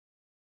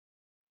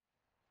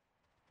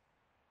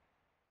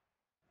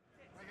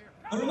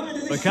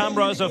The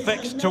cameras are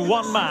fixed to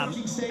one man,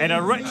 in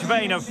a rich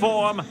vein of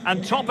form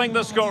and topping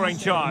the scoring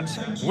charts.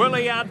 Will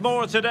he add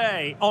more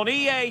today on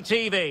EA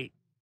TV?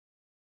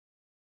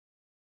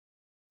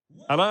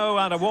 Hello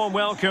and a warm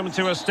welcome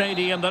to a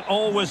stadium that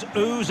always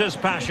oozes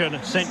passion,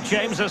 St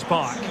James's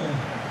Park.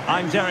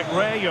 I'm Derek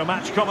Ray, your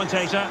match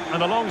commentator,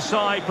 and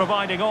alongside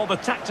providing all the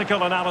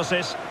tactical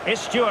analysis is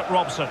Stuart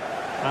Robson.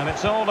 And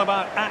it's all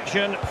about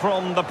action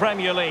from the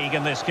Premier League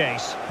in this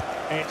case.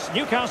 It's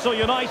Newcastle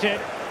United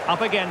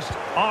up against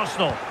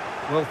Arsenal.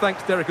 Well,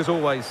 thanks, Derek, as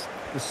always.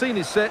 The scene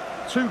is set,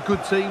 two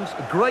good teams,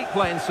 a great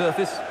playing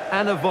surface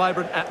and a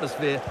vibrant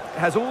atmosphere. It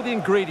has all the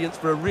ingredients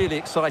for a really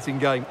exciting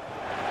game.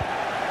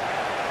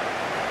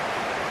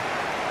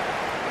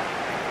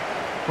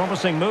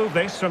 Promising move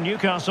this from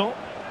Newcastle,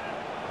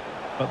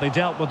 but they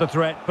dealt with the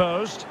threat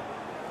posed.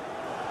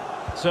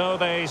 So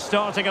the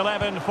starting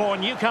 11 for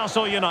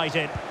Newcastle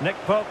United. Nick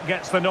Pope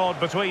gets the nod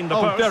between the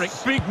posts. Oh, Derek,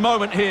 big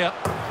moment here.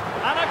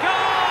 And a goal!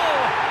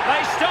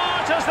 They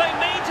start as they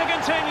mean to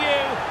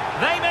continue.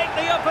 They make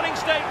the opening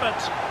statement.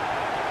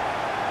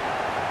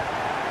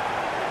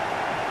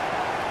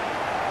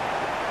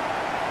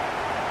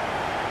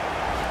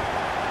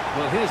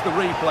 Well, here's the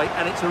replay,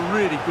 and it's a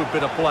really good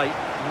bit of play.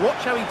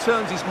 Watch how he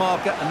turns his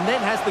marker and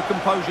then has the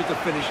composure to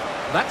finish.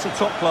 That's a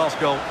top-class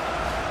goal.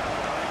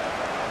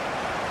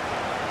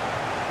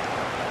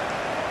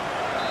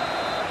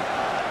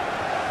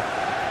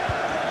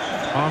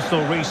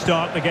 Arsenal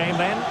restart the game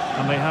then,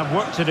 and they have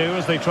work to do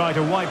as they try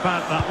to wipe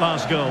out that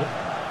last goal.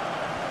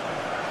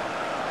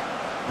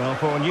 Well,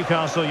 for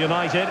Newcastle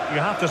United, you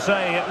have to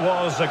say it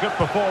was a good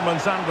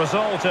performance and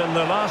result in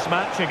the last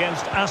match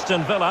against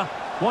Aston Villa.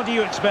 What do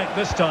you expect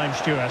this time,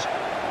 Stuart?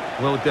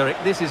 Well,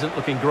 Derek, this isn't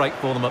looking great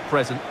for them at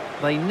present.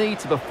 They need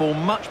to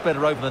perform much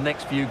better over the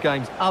next few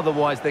games,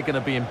 otherwise they're going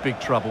to be in big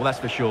trouble, that's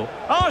for sure.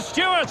 Oh,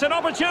 Stuart, an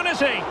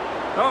opportunity!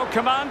 Oh,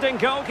 commanding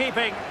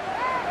goalkeeping.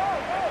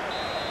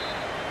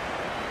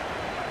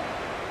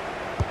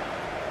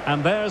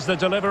 And there's the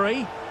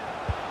delivery.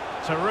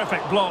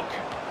 Terrific block.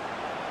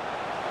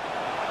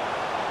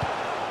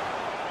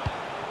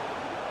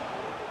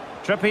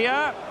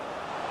 Trippier.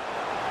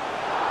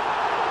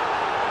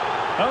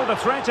 Oh, the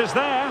threat is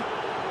there.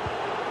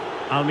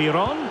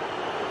 Almiron.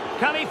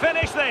 Can he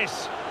finish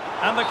this?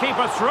 And the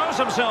keeper throws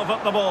himself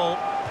at the ball.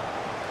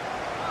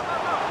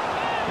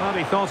 Well,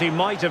 he thought he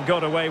might have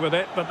got away with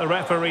it, but the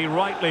referee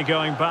rightly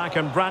going back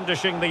and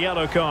brandishing the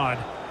yellow card.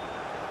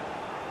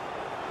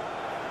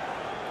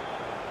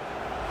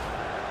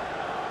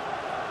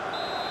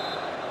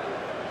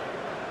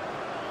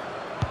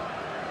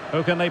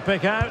 Who can they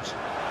pick out?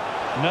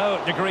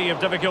 No degree of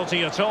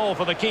difficulty at all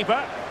for the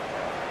keeper.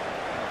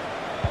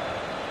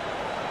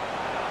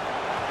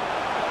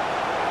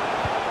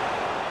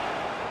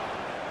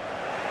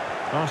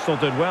 Arsenal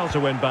did well to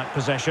win back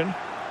possession.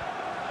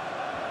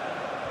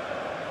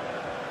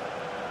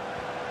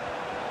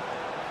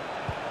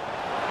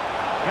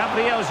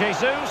 Gabriel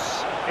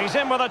Jesus, he's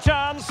in with a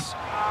chance.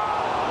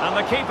 And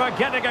the keeper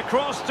getting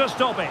across to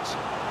stop it.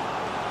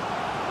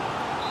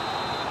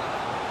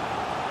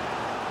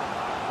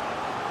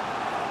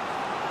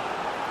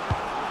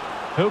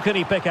 Who can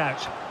he pick out?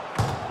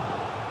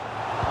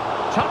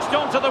 Touched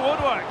onto the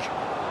woodwork.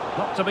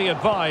 Not to be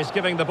advised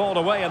giving the ball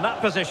away in that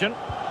position.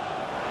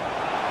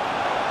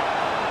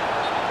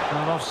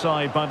 Not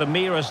offside by the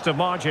merest of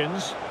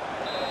margins.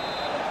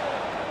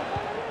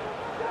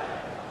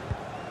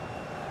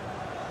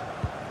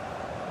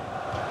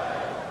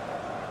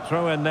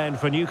 Throw in then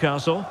for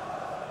Newcastle.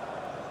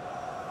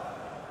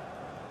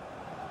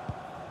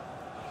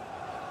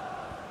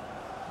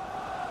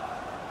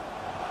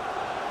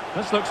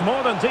 This looks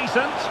more than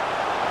decent.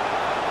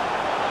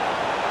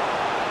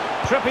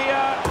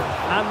 Trippier,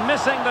 and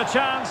missing the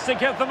chance to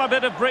give them a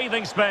bit of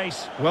breathing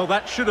space. Well,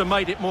 that should have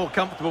made it more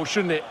comfortable,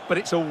 shouldn't it? But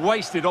it's a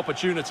wasted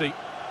opportunity.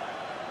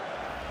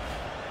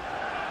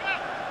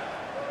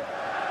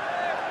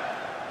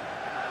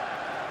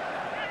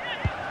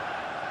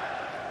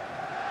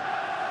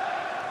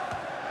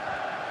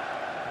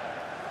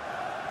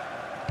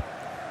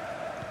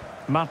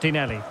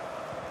 Martinelli.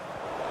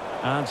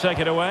 And take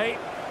it away.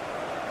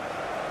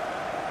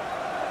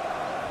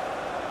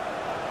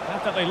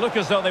 Definitely look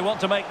as though they want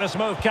to make this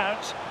move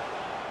count.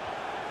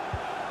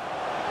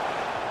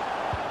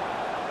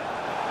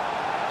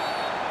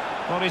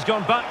 Well, he's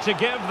gone back to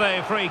give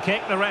the free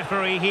kick, the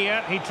referee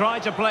here. He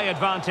tried to play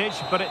advantage,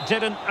 but it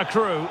didn't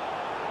accrue.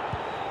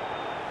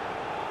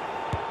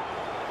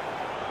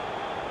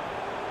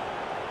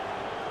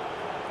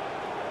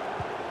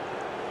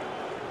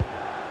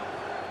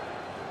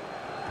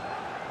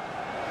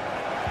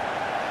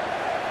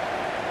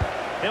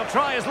 He'll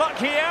try his luck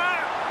here.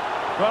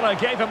 Well, I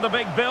gave him the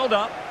big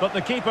build-up, but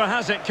the keeper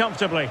has it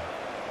comfortably.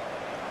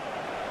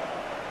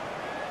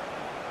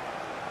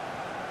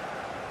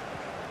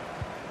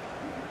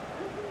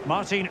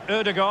 Martin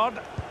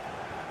Ødegaard.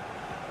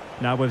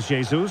 Now with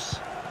Jesus.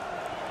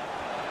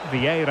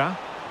 Vieira.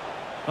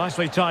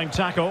 Nicely timed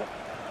tackle.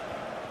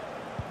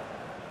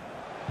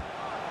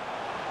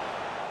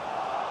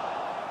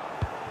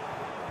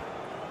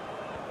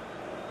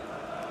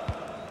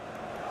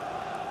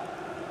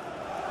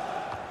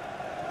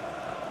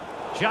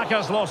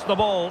 Xhaka's lost the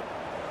ball.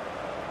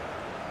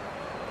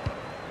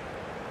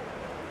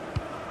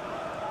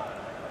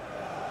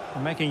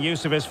 Making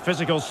use of his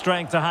physical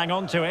strength to hang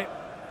on to it.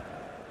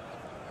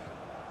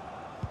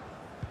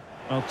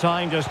 Well,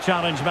 timed his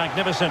challenge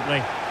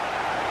magnificently.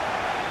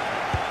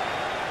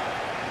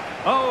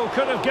 Oh,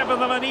 could have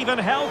given them an even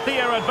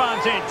healthier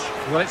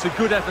advantage. Well, it's a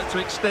good effort to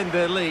extend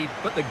their lead,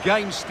 but the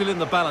game's still in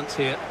the balance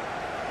here.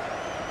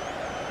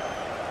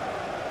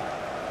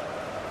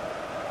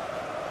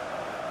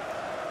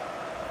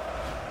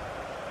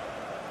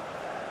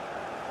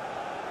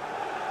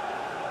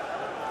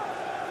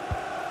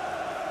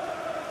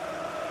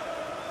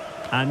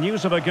 And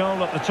news of a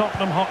goal at the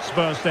Tottenham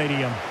Hotspur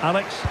Stadium.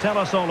 Alex, tell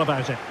us all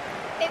about it.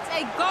 It's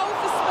a goal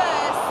for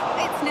Spurs.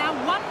 It's now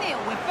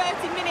 1-0 with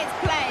 30 minutes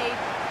played.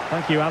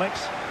 Thank you,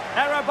 Alex.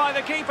 Error by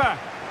the keeper.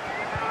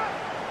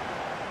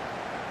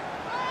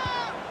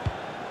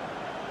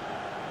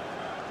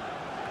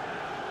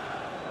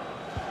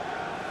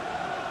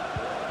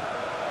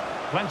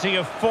 Plenty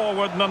of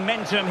forward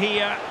momentum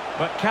here,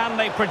 but can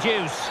they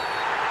produce?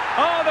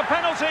 Oh, the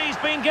penalty's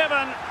been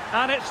given,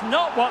 and it's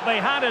not what they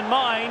had in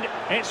mind.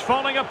 It's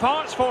falling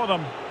apart for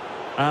them.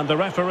 And the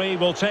referee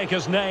will take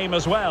his name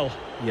as well.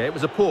 Yeah, it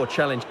was a poor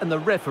challenge, and the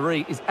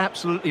referee is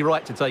absolutely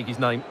right to take his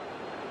name.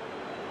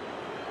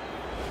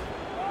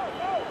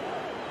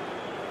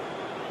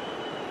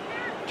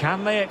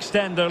 Can they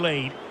extend their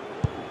lead?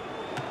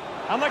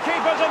 And the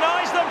keeper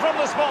denies them from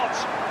the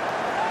spot.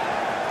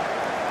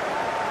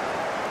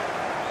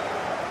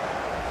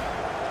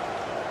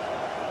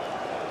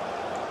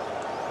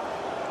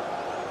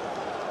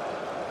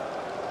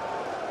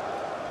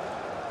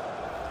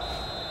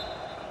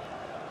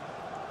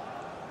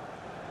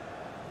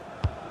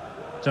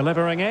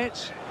 Delivering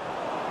it.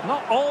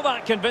 Not all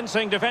that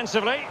convincing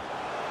defensively.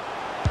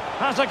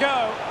 Has a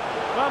go.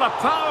 Well, a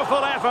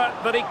powerful effort,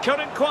 but he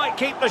couldn't quite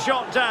keep the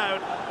shot down.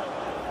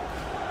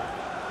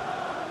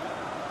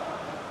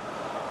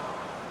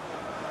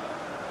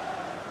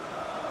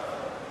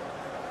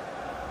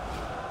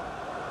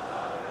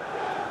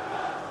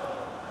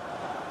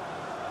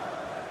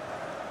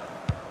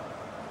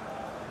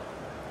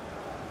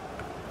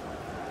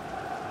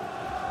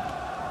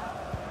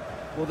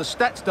 Well, the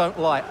stats don't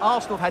lie.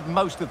 Arsenal had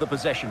most of the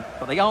possession,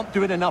 but they aren't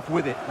doing enough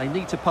with it. They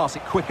need to pass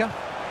it quicker,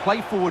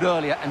 play forward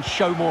earlier and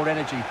show more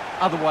energy.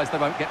 Otherwise, they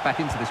won't get back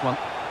into this one.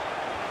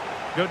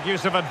 Good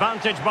use of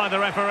advantage by the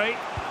referee.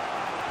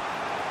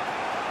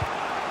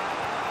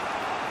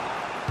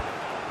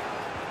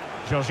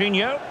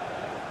 Jorginho.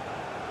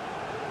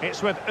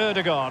 It's with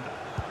Ødegaard.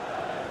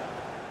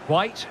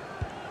 White.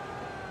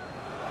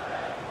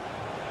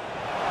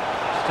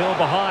 Still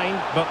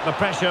behind, but the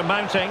pressure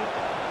mounting.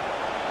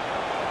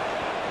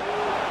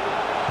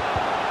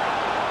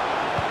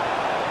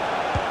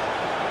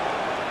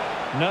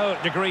 No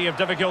degree of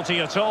difficulty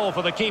at all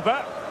for the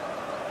keeper.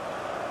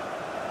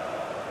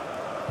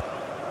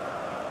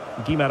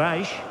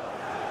 Guimaraes.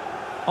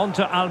 On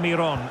to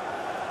Almiron.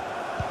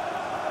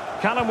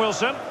 Callum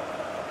Wilson.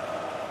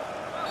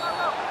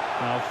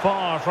 Now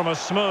far from a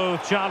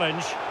smooth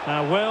challenge.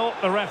 Now will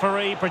the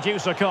referee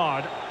produce a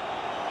card?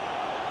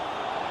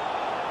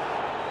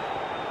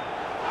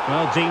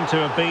 Well, deemed to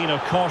have been a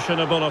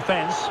cautionable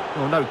offence.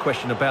 Well, no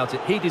question about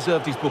it. He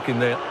deserved his booking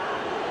there.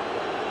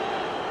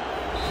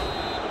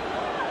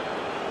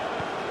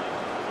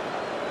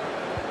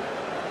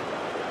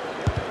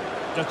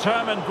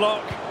 Determined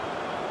block.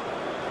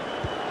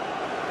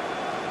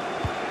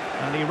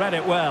 And he read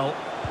it well.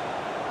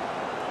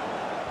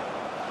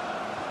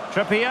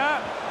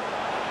 Trippier.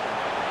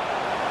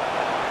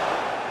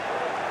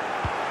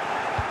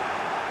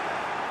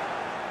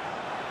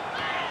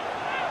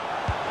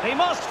 He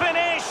must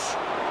finish!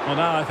 Well,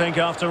 now I think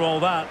after all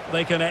that,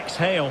 they can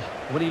exhale.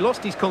 Well, he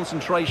lost his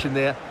concentration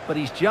there, but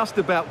he's just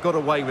about got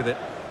away with it.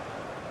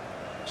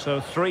 So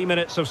 3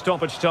 minutes of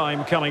stoppage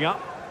time coming up.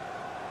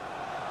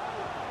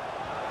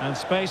 And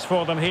space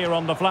for them here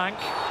on the flank.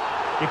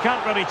 You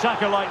can't really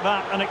tackle like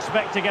that and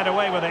expect to get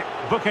away with it.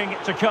 Booking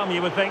to come,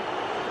 you would think.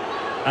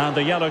 And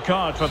the yellow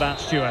card for that,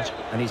 Stuart.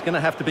 And he's going to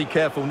have to be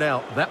careful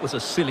now. That was a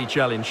silly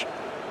challenge.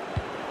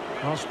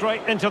 Well,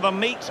 straight into the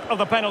meat of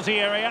the penalty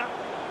area.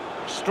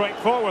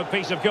 Straightforward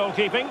piece of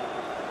goalkeeping.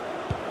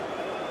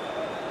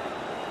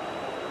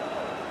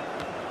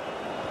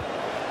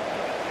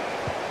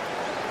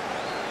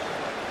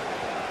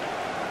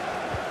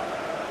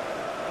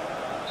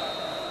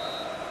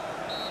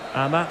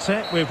 And that's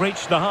it. We've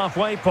reached the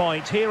halfway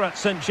point here at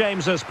St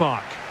James's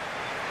Park.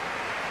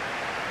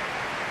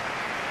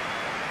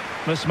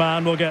 This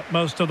man will get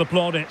most of the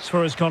plaudits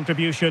for his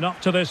contribution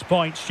up to this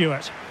point,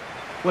 Stuart.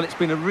 Well, it's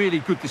been a really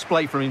good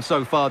display from him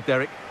so far,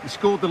 Derek. He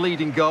scored the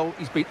leading goal,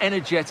 he's been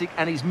energetic,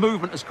 and his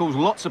movement has caused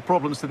lots of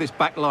problems to this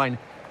back line.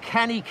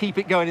 Can he keep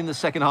it going in the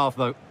second half,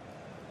 though?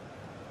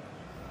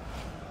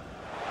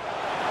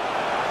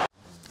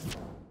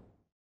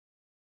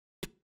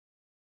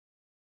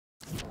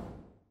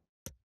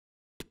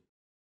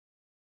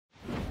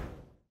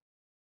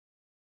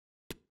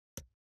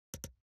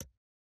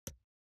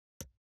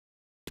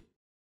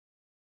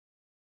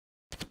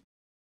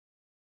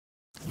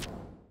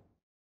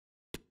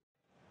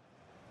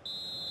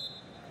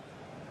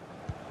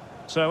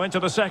 So into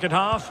the second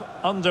half,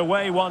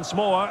 underway once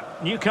more.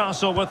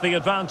 Newcastle with the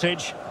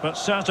advantage, but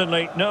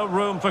certainly no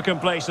room for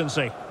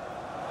complacency.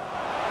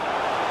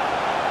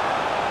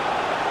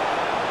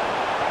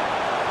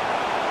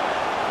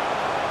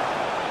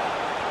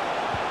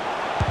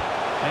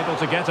 Able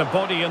to get a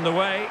body in the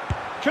way.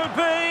 Could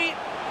be!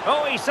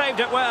 Oh, he saved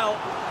it well.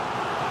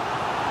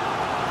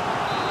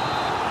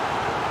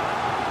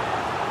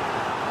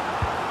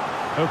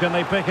 Who can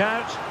they pick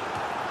out?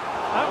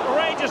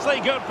 Outrageously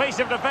good piece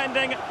of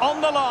defending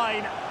on the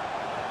line.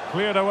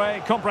 Cleared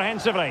away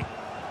comprehensively.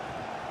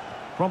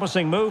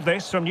 Promising move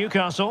this from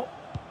Newcastle.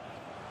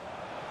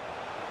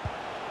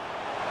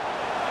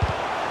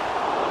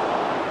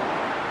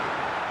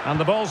 And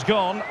the ball's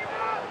gone.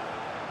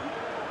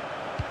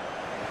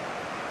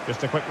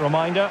 Just a quick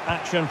reminder,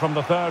 action from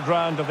the third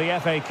round of the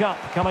FA Cup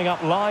coming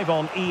up live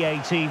on EA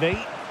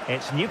TV.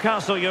 It's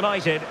Newcastle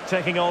United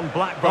taking on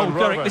Blackburn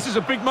Rovers. Derek, this is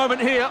a big moment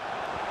here.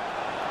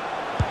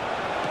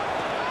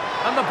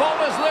 And the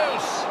ball is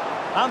loose.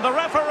 And the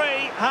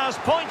referee has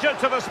pointed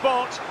to the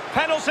spot.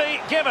 Penalty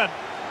given.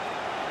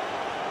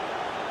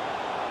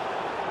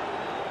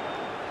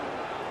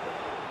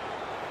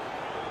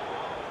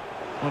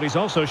 Well, he's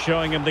also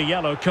showing him the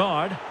yellow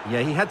card.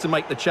 Yeah, he had to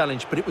make the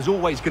challenge, but it was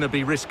always going to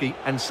be risky,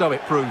 and so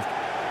it proved.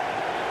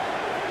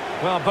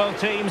 Well,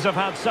 both teams have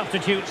had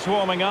substitutes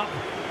warming up,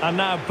 and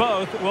now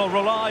both will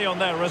rely on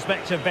their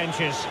respective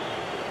benches.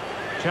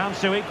 Chance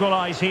to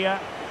equalise here.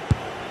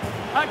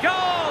 A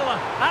goal!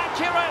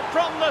 Accurate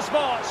from the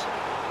spot.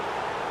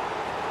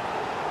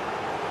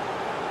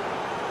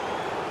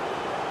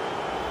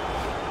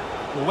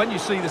 Well, when you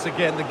see this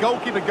again, the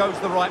goalkeeper goes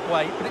the right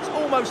way, but it's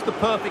almost the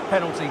perfect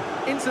penalty.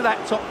 Into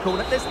that top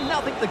corner. There's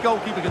nothing the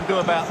goalkeeper can do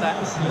about that.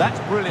 That's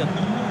brilliant.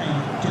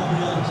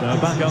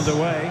 So back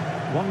underway.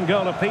 One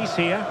goal apiece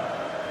here.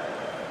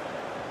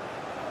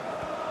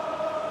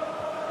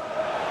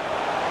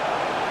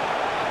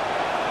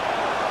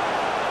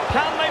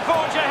 Can they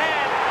forge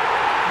ahead?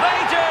 They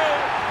do!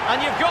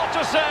 And you've got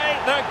to say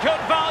they're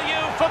good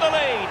value for the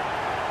lead.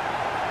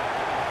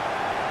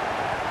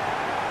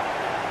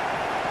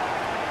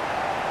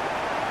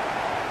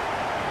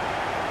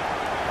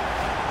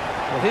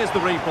 Well, here's the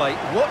replay.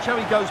 Watch how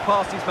he goes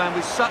past his man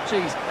with such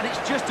ease, and it's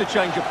just a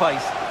change of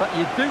pace. But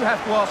you do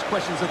have to ask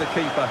questions of the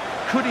keeper.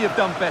 Could he have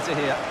done better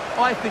here?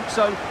 I think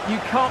so. You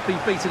can't be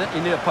beaten at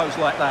your near post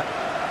like that.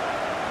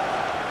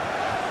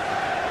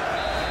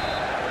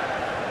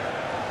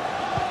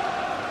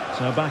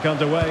 So back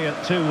underway at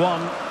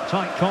 2-1.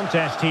 Tight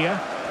contest here.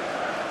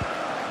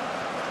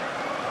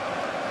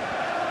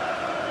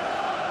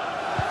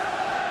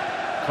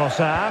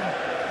 Trossard.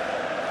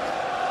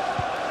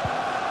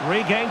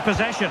 Regained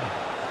possession.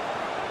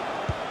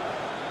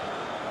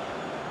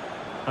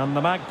 And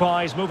the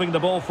Magpies moving the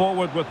ball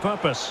forward with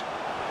purpose.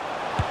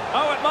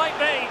 Oh, it might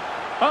be.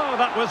 Oh,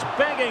 that was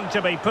begging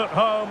to be put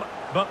home,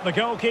 but the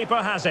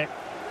goalkeeper has it.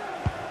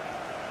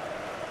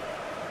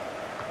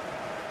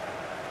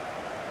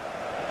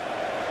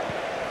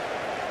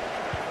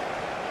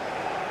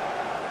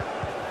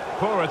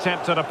 Poor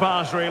attempt at a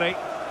pass, really.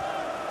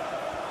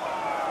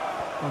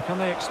 Well, can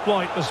they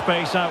exploit the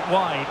space out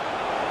wide?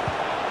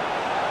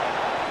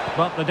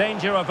 But the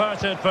danger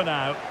averted for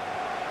now.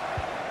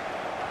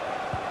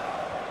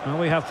 Well,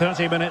 we have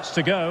 30 minutes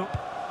to go.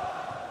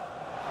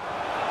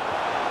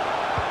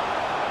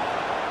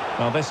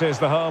 Well, this is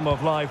the home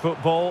of live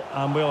football,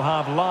 and we'll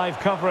have live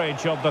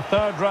coverage of the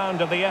third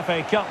round of the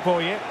FA Cup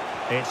for you.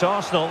 It's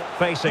Arsenal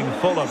facing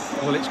Fulham.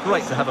 Well, it's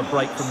great to have a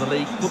break from the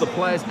league for the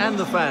players and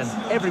the fans.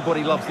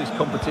 Everybody loves this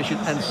competition,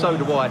 and so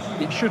do I.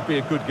 It should be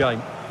a good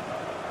game.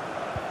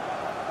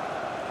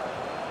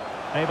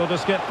 Able to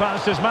skip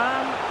past his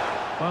man.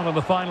 Well, in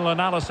the final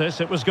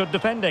analysis, it was good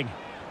defending.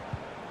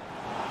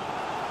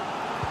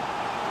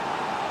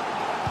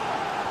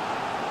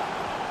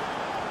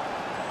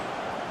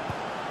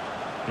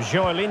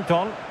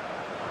 Joelinton.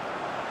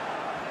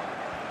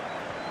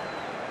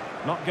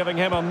 Not giving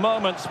him a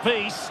moment's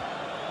peace.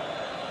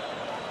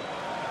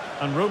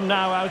 And room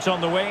now out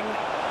on the wing.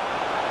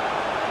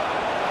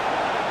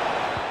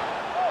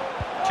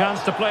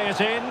 Chance to play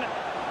it in.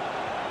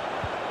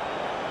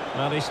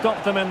 Well, he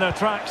stopped them in their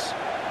tracks.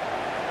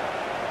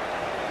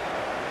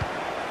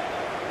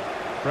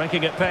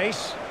 Breaking at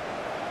pace.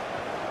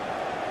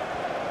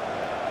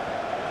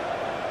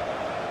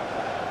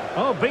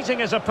 Oh, beating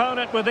his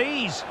opponent with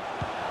ease.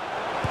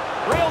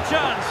 Real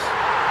chance.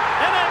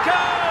 In it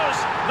goes.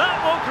 That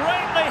will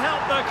greatly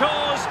help the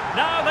cause.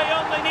 Now they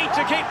only need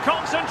to keep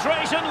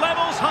concentration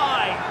levels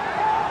high.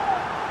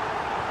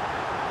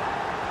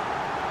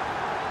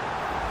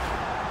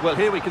 Well,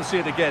 here we can see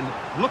it again.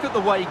 Look at the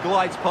way he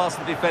glides past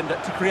the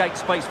defender to create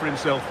space for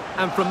himself.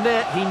 And from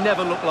there, he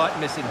never looked like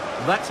missing.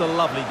 That's a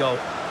lovely goal.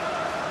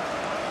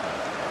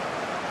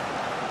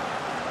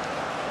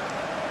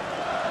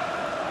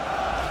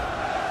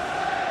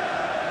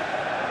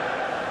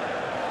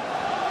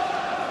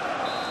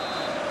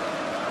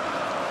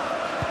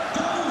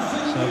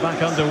 So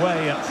back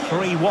underway at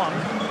 3-1.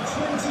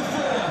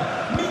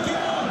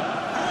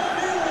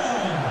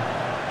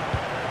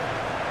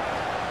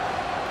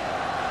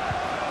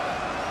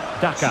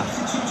 Daka.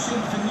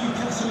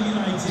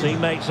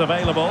 Teammates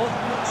available.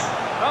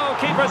 Oh,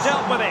 keeper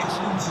dealt with it.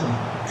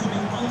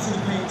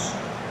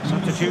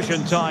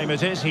 Substitution time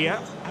it is here.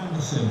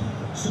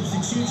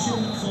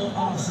 Substitution for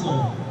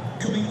Arsenal.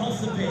 Coming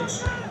off the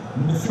pitch.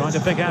 Trying to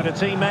pick out a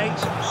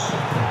teammate.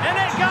 In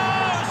it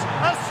goes!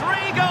 A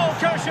 3-goal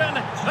cushion.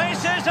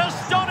 This is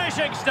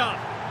astonishing stuff.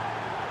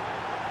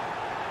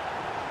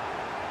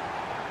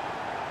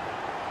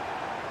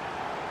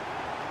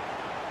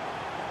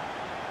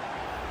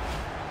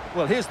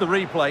 Well, here's the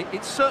replay.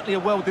 It's certainly a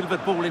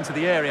well-delivered ball into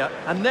the area,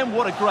 and then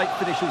what a great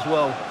finish as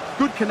well.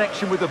 Good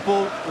connection with the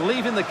ball,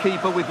 leaving the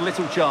keeper with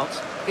little chance.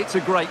 It's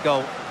a great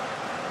goal.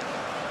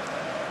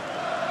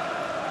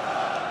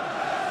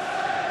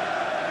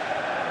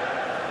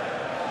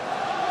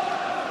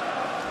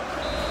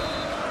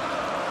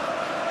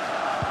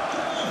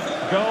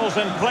 Goals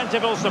in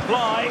plentiful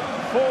supply.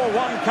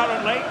 4-1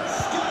 currently.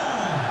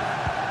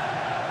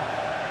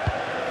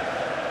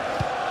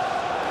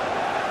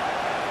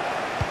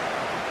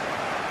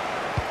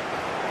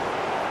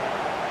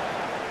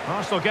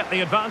 Arsenal get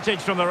the advantage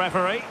from the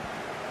referee.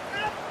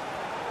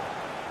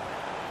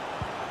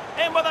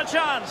 In with a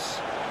chance.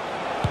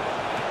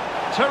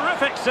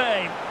 Terrific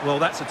save. Well,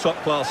 that's a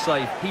top-class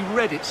save. He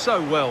read it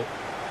so well.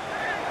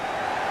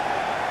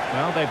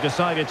 Well, they've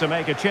decided to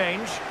make a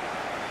change.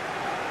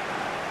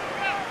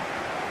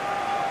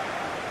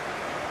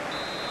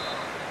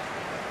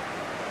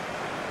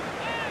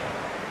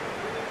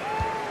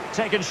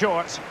 Taken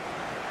short.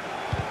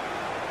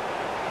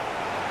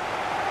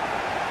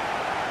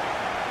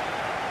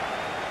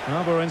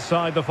 Well, we're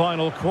inside the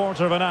final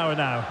quarter of an hour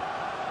now.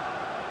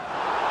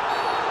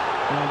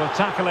 Well, with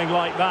tackling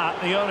like that,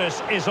 the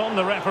onus is on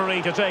the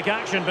referee to take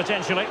action,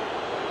 potentially.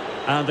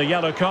 And a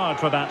yellow card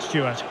for that,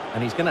 Stuart.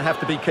 And he's going to have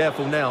to be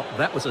careful now.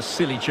 That was a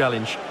silly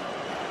challenge.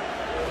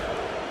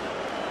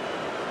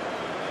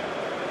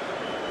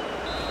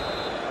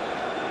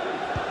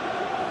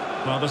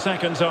 Well, the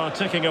seconds are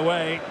ticking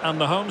away,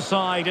 and the home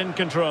side in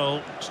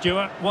control.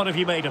 Stuart, what have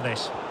you made of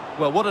this?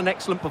 Well, what an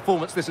excellent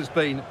performance this has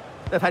been.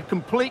 They've had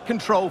complete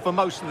control for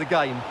most of the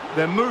game.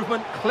 Their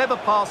movement, clever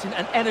passing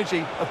and energy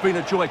have been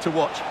a joy to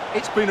watch.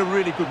 It's been a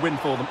really good win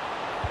for them.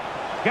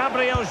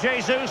 Gabriel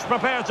Jesus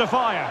prepared to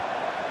fire.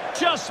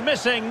 Just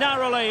missing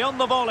narrowly on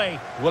the volley.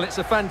 Well, it's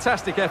a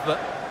fantastic effort.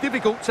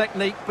 Difficult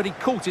technique, but he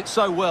caught it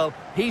so well.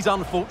 He's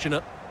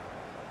unfortunate.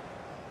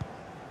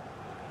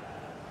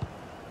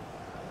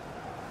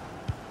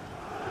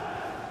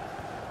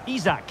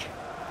 Isaac.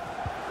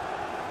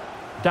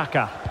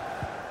 Daka.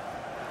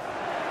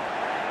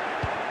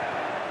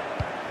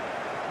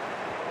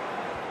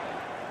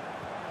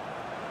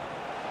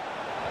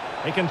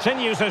 He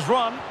continues his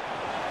run.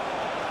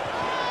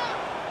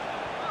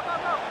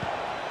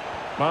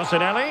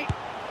 Martinelli.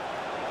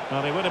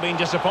 Well, he would have been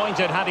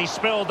disappointed had he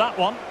spilled that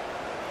one.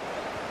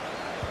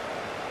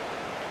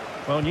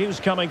 Well, news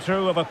coming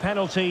through of a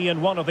penalty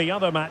in one of the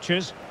other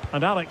matches,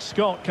 and Alex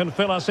Scott can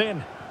fill us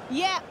in.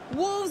 Yeah,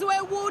 Wolves were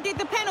awarded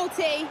the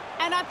penalty,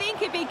 and I think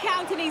he'd be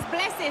counting his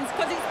blessings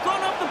because it's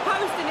gone off the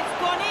post and it's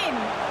gone in.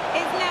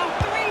 It's now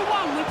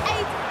 3-1 with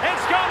 8.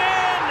 It's gone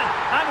in!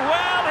 And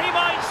well, he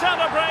might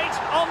celebrate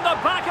on the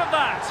back of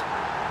that.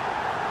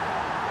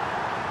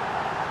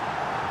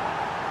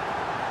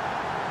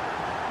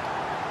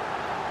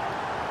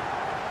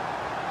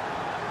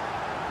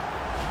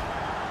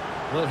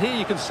 Well, here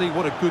you can see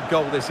what a good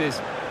goal this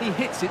is. He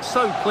hits it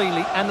so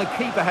cleanly and the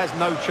keeper has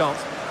no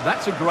chance.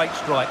 That's a great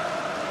strike.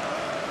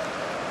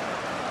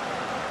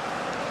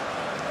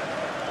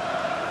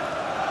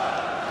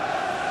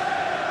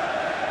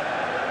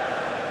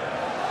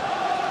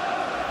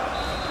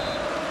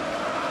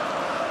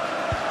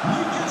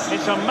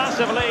 It's a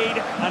massive lead,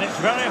 and it's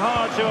very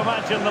hard to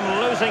imagine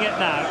them losing it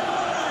now.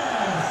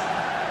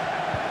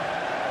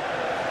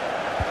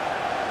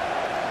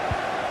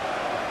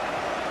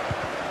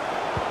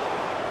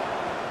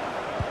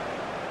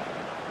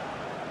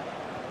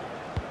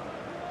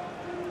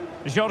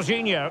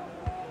 Jorginho.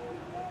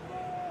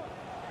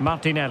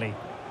 Martinelli.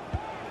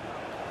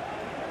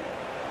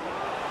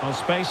 On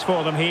space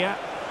for them here.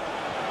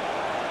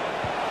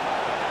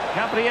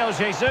 Gabriel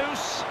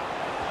Jesus.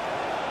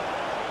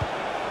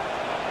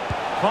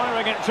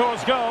 Firing it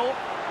towards goal.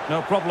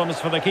 No problems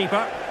for the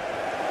keeper.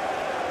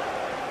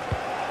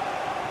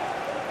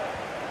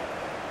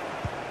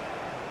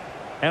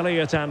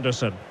 Elliot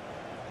Anderson.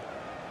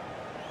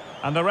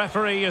 And the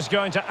referee is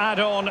going to add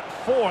on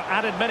 4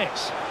 added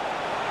minutes.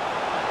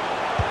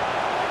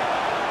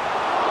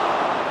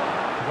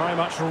 Very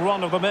much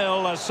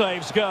run-of-the-mill as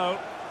saves go.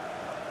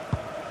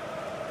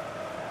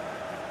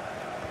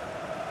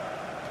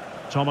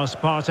 Thomas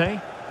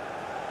Partey.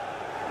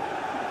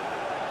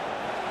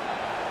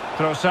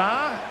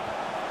 Trossard.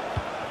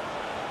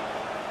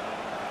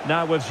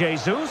 Now with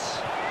Jesus.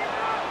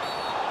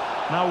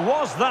 Now,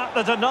 was that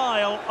the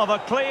denial of a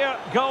clear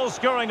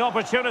goal-scoring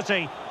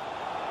opportunity?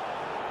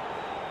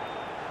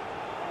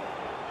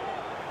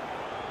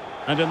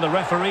 And in the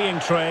refereeing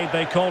trade,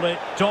 they call it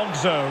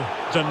dogzo,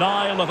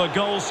 denial of a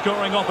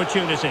goal-scoring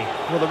opportunity.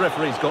 Well, the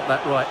referee's got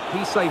that right.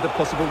 He saved a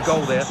possible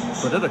goal there,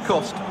 but at a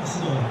cost.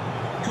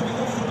 Coming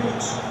off the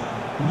pitch,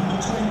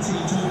 number 20,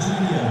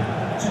 Jorginho,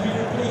 to be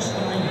replaced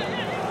by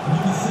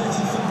number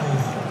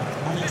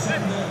 35,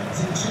 Alexander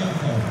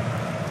Zinchenko.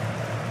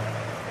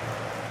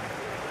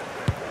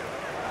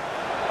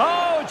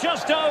 Oh,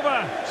 just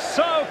over.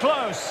 So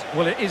close.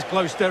 Well, it is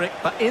close, Derek,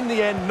 but in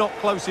the end, not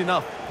close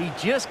enough. He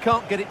just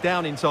can't get it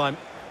down in time.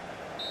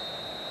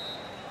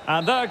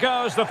 And there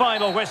goes the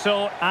final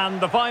whistle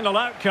and the final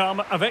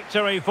outcome, a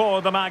victory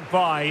for the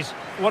Magpies.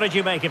 What did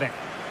you make of it?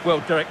 Well,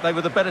 Derek, they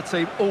were the better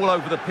team all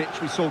over the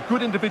pitch. We saw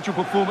good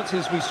individual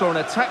performances. We saw an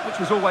attack which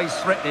was always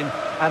threatening,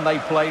 and they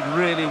played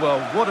really well.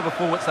 What a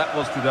performance that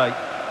was today.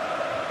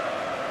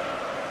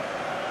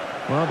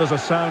 Well, there's a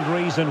sound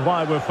reason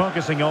why we're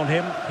focusing on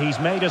him. He's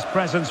made his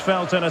presence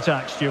felt in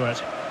attack,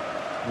 Stuart.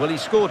 Well, he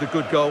scored a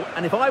good goal,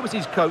 and if I was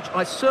his coach,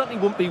 I certainly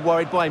wouldn't be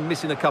worried by him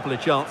missing a couple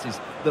of chances.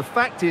 The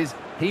fact is,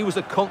 he was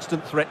a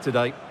constant threat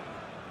today.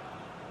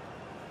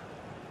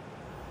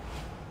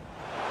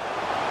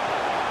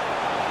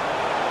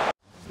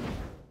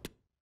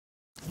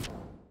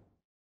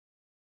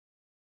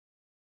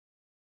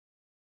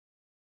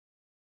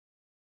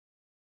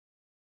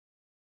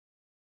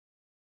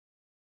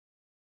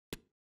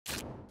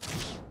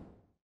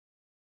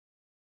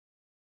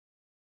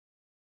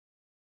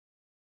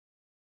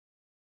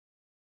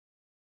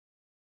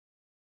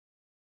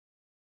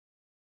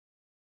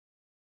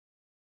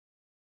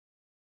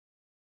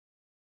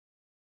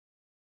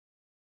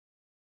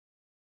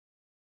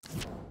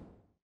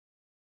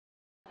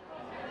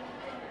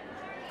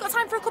 Got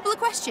time for a couple of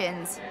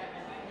questions?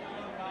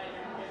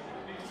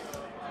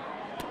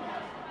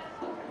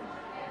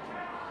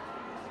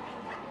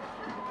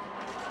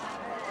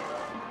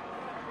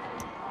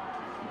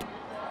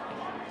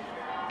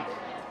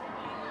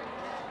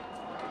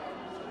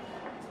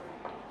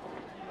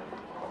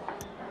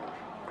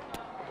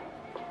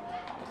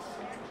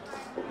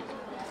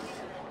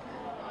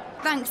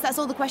 Thanks, that's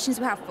all the questions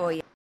we have for you.